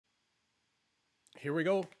Here we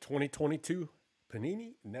go. 2022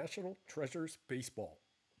 Panini National Treasures Baseball.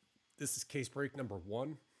 This is case break number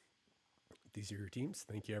 1. These are your teams.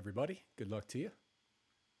 Thank you, everybody. Good luck to you.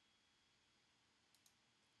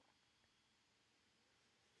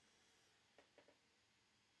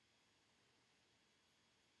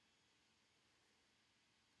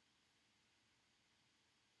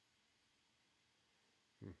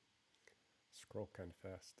 Scroll kind of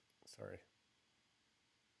fast. Sorry.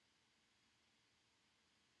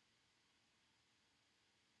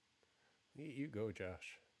 You go,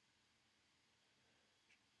 Josh.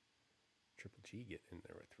 Triple G getting in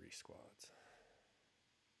there with 3 squads.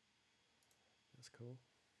 That's cool.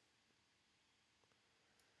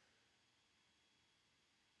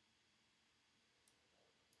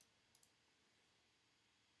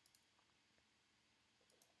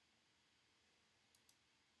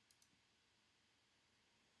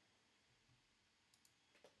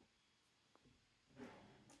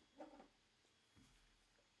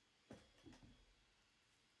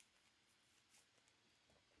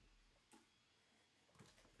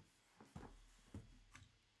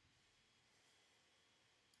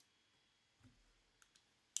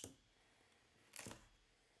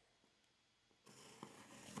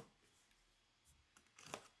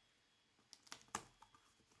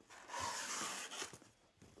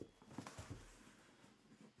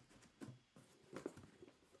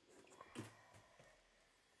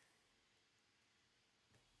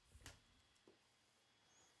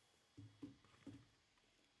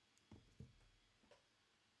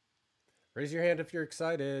 Raise your hand if you're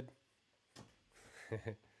excited. All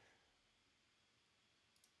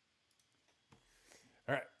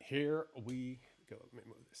right, here we go. Let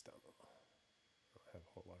me move this down a little. I don't have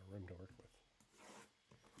a whole lot of room to work with.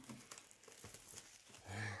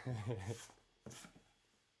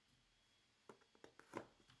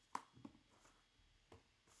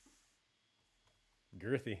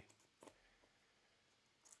 Girthy.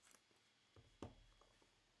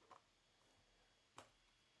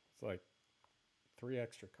 It's like 3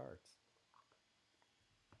 extra cards.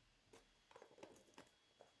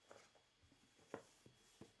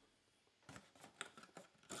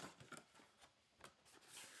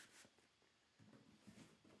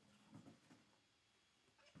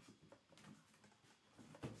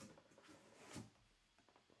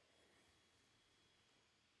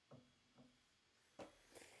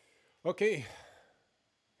 Okay,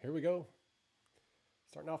 here we go.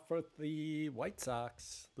 Starting off with the White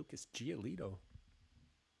Sox, Lucas Giolito.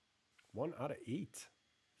 1 out of 8.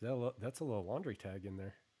 That's a little laundry tag in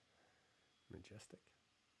there. Majestic.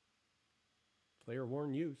 Player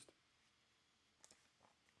worn used.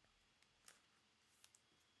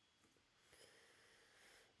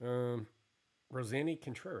 Rosanny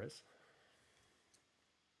Contreras.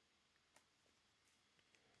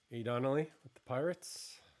 A. Donnelly with the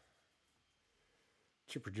Pirates.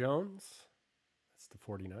 Chipper Jones. That's the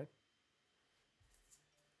 49.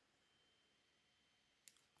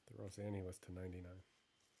 The Rosanny was to 99.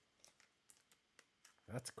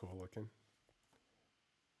 That's cool looking.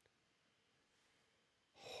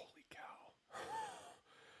 Holy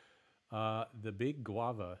cow. The big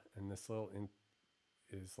guava and this little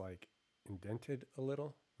is like indented a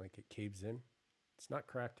little, like it caves in. It's not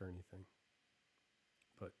cracked or anything,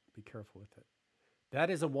 but be careful with it. That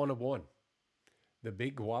is a 1 of 1. The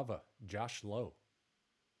big guava, Josh Lowe.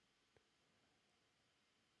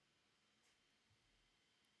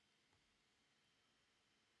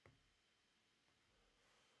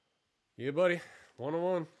 Yeah, buddy. 1 of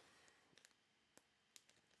 1.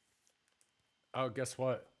 Oh, guess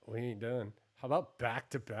what? We ain't done. How about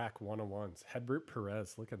back-to-back 1-of-1s? Hedbert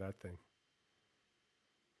Perez. Look at that thing.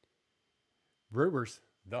 Brewers,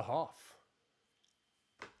 the Hoff.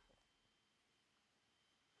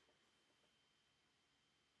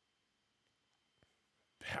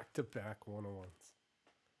 Back-to-back 1-of-1s.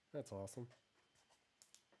 That's awesome.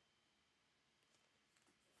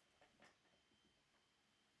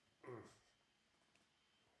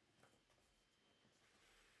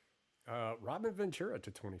 Robin Ventura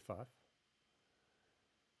to 25.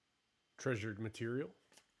 Treasured material.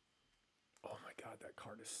 Oh my God, that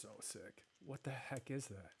card is so sick. What the heck is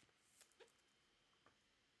that?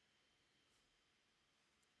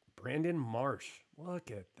 Brandon Marsh.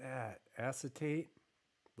 Look at that. Acetate.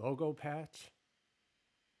 Logo patch.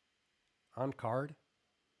 On card.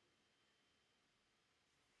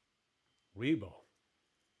 Weibo.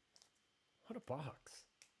 What a box.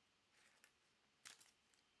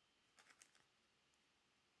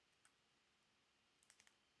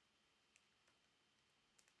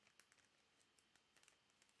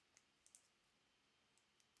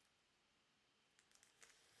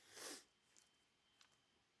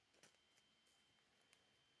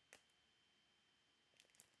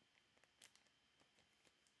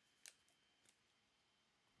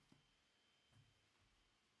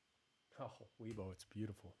 Oh, Weibo, it's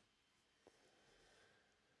beautiful.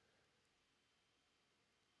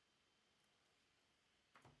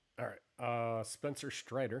 All right. Spencer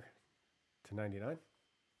Strider to 99.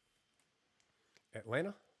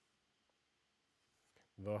 Atlanta.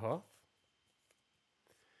 The Huff.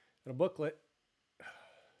 And a booklet.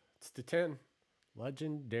 It's to 10.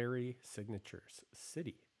 Legendary Signatures.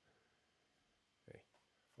 City. Hey,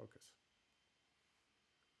 focus.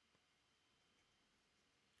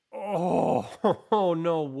 Oh,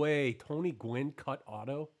 no way. Tony Gwynn cut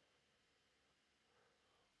auto.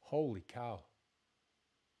 Holy cow.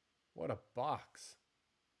 What a box.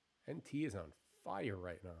 NT is on fire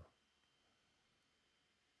right now.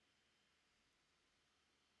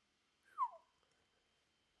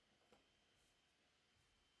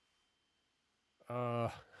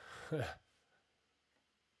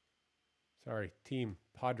 Sorry, team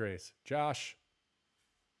Padres. Josh.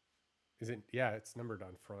 Isn't, yeah, it's numbered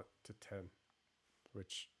on front to 10,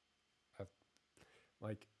 which,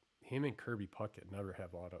 like, him and Kirby Puckett never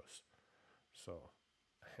have autos. So,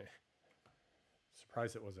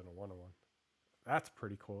 surprised it wasn't a 1-on-1. That's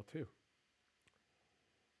pretty cool, too.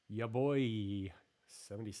 Ya boy.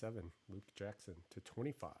 77. Luke Jackson to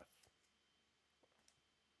 25.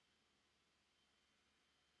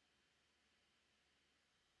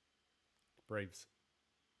 Braves.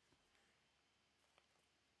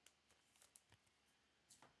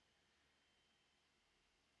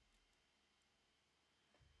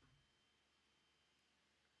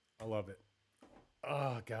 I love it.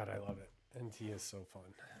 Oh, God, I love it. NT is so fun.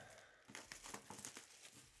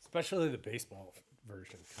 Especially the baseball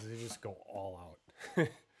version, because they just go all out.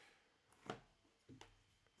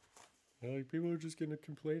 Like, people are just going to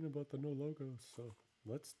complain about the no logos, so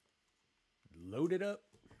let's load it up.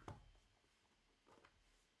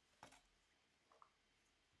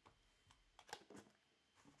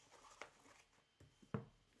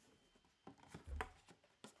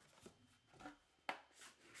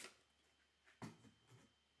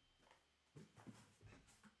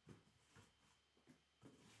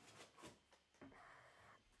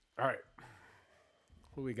 All right.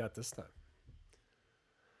 Who we got this time?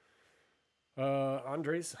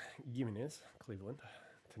 Andres Gimenez, Cleveland,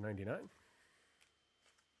 to 99.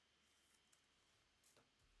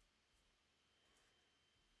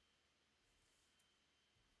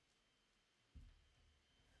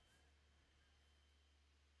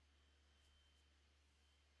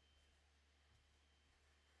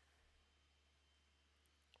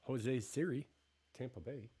 Jose Siri, Tampa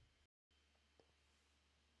Bay.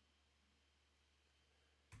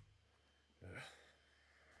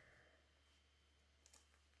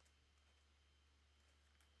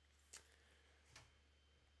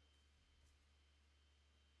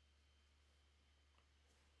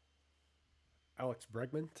 Alex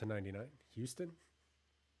Bregman to 99. Houston.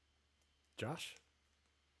 Josh.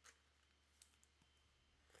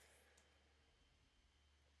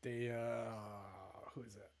 Who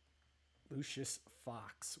is that? Lucius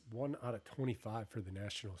Fox, 1/25 for the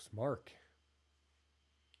Nationals. Mark.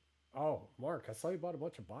 Oh, Mark, I saw you bought a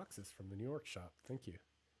bunch of boxes from the New York shop. Thank you.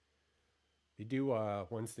 They do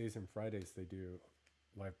Wednesdays and Fridays. They do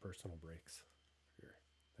live personal breaks. If you're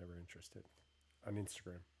ever interested, on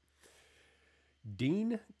Instagram.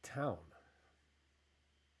 Dean Town.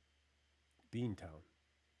 Beantown.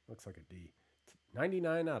 Looks like a D.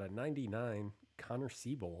 99/99. Connor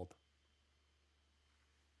Siebold.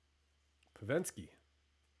 Pavensky.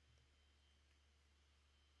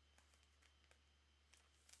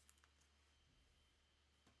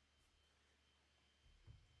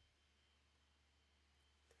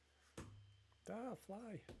 Ah,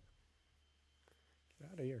 fly.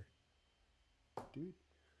 Get out of here. Dude.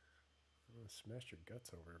 I'm going to smash your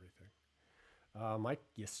guts over everything. Mike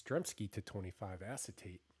Yastrzemski to 25.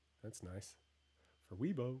 Acetate. That's nice. For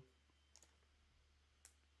Weibo.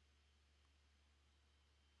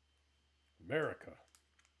 America.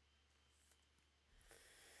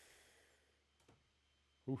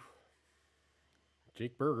 Oof.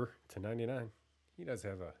 Jake Berger to 99. He does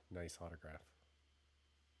have a nice autograph.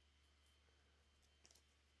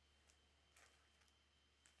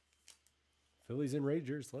 Phillies and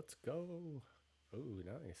Rangers. Let's go. Oh,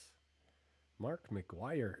 nice. Mark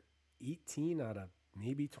McGuire. 18 out of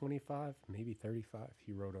maybe 25, maybe 35.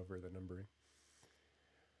 He wrote over the numbering.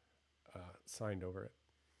 Signed over it.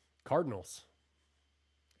 Cardinals.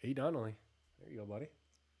 A. Donnelly. There you go, buddy.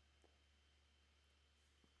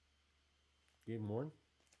 Game worn.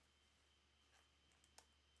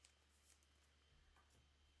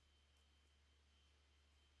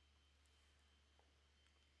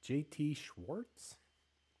 JT Schwartz.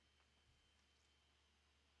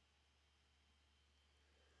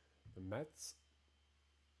 The Mets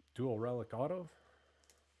dual relic auto.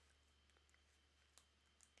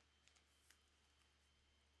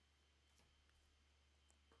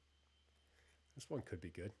 This one could be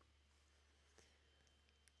good.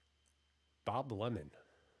 Bob Lemon.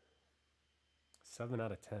 7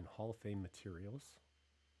 out of 10. Hall of Fame materials.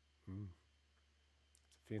 It's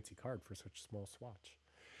a fancy card for such a small swatch.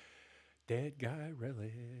 Dead Guy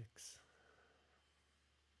Relics.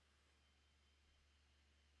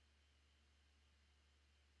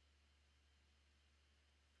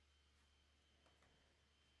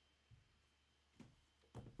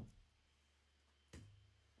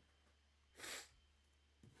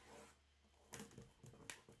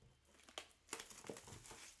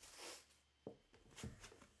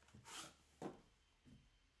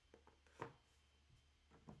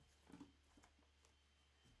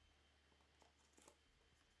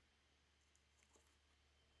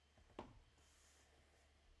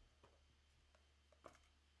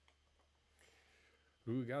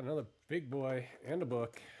 Ooh, we got another big boy and a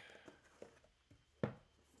book. I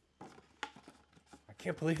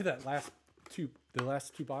can't believe that the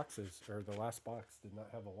last two boxes, or the last box, did not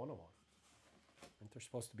have a 101. Aren't there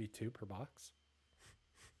supposed to be 2 per box?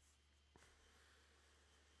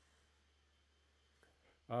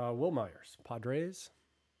 Will Myers, Padres.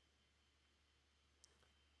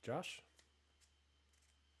 Josh.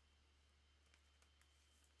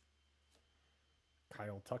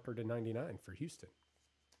 Kyle Tucker to 99 for Houston.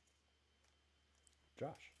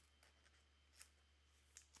 Josh.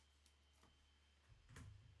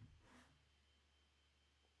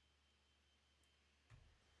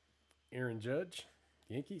 Aaron Judge,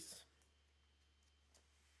 Yankees.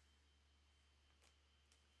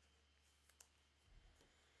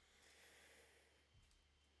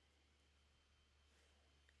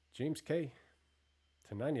 James K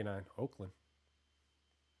to 99, Oakland.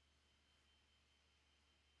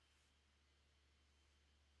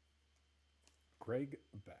 Greg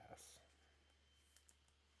Bass.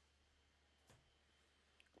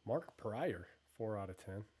 Mark Pryor, 4 out of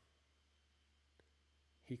 10.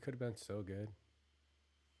 He could have been so good.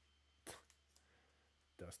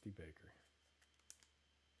 Dusty Baker.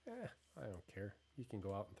 I don't care. You can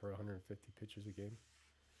go out and throw 150 pitches a game.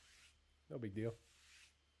 No big deal.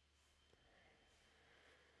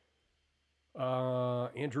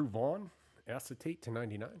 Andrew Vaughn, acetate to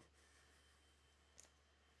 99.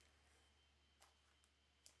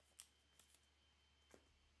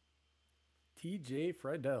 TJ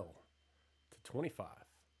Friedel to 25.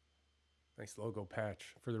 Nice logo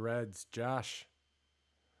patch for the Reds. Josh.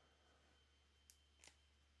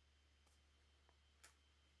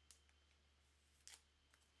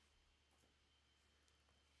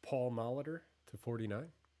 Paul Molitor to 49.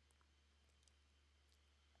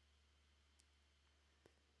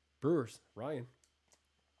 Brewers, Ryan.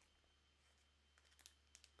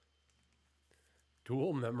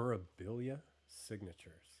 Dual memorabilia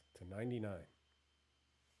signatures to 99.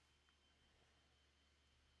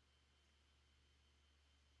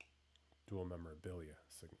 Dual memorabilia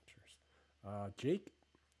signatures.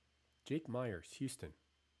 Jake Myers, Houston.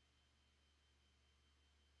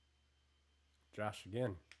 Josh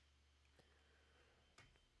again.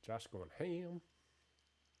 Josh going ham.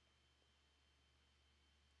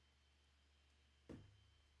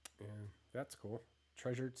 And that's cool.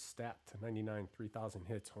 Treasured stat to 99, 3,000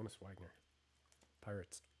 hits. Honus Wagner.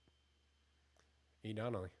 Pirates. E.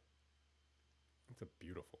 Donnelly. That's a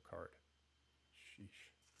beautiful card. Sheesh.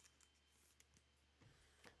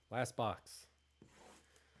 Last box.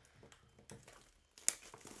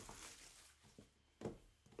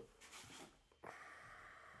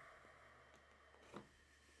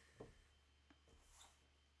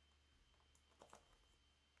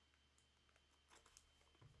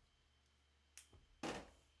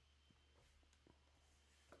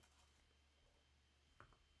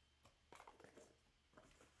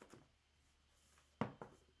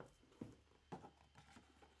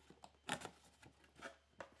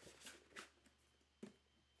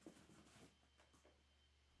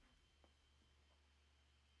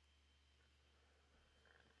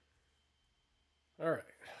 All right.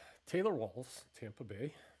 Taylor Walls, Tampa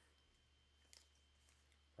Bay.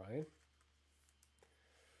 Ryan.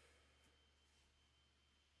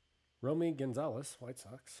 Romy Gonzalez, White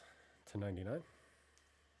Sox, to 99.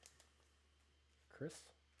 Chris.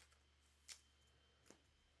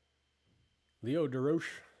 Leo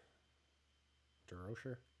DeRoche.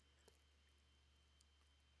 DeRocher.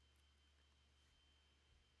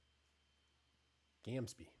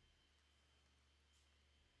 Gamsby.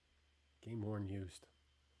 Game worn used.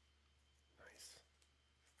 Nice.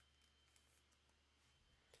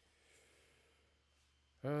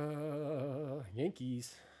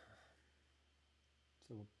 Yankees.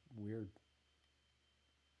 It's a weird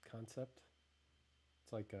concept.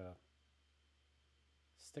 It's like a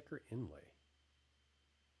sticker inlay.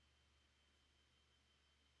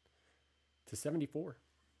 To 74,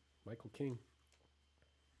 Michael King.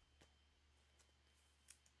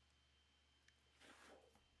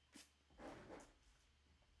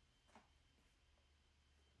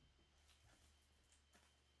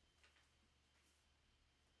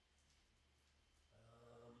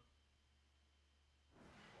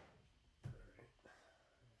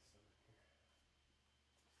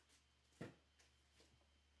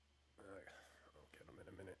 I'll get them in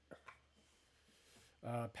a minute.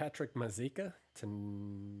 Patrick Mazeika to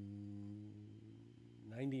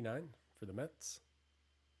 99 for the Mets.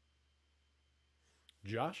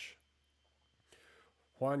 Josh.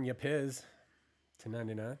 Juan Yepez to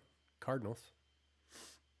 99, Cardinals.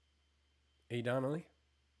 A. Donnelly.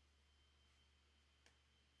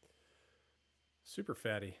 Super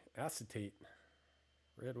Fatty. Acetate.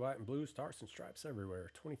 Red, white, and blue. Stars and stripes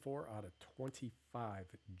everywhere. 24 out of 25.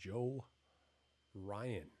 Joe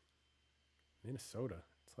Ryan. Minnesota.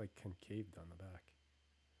 It's like concaved on the back.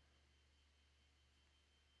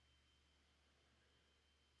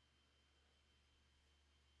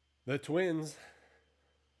 The Twins.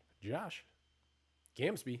 Josh.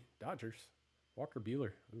 Gamsby. Dodgers. Walker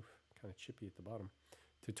Buehler. Oof, kind of chippy at the bottom.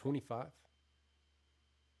 To 25.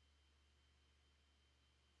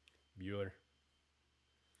 Buehler.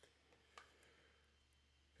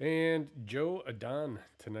 And Joe Adon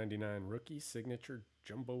to 99. Rookie signature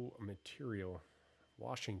jumbo material.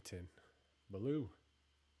 Washington. Blue.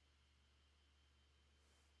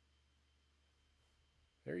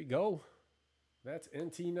 There you go. That's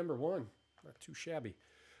NT number 1. Not too shabby.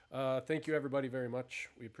 Thank you, everybody, very much.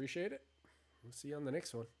 We appreciate it. We'll see you on the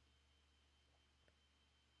next one.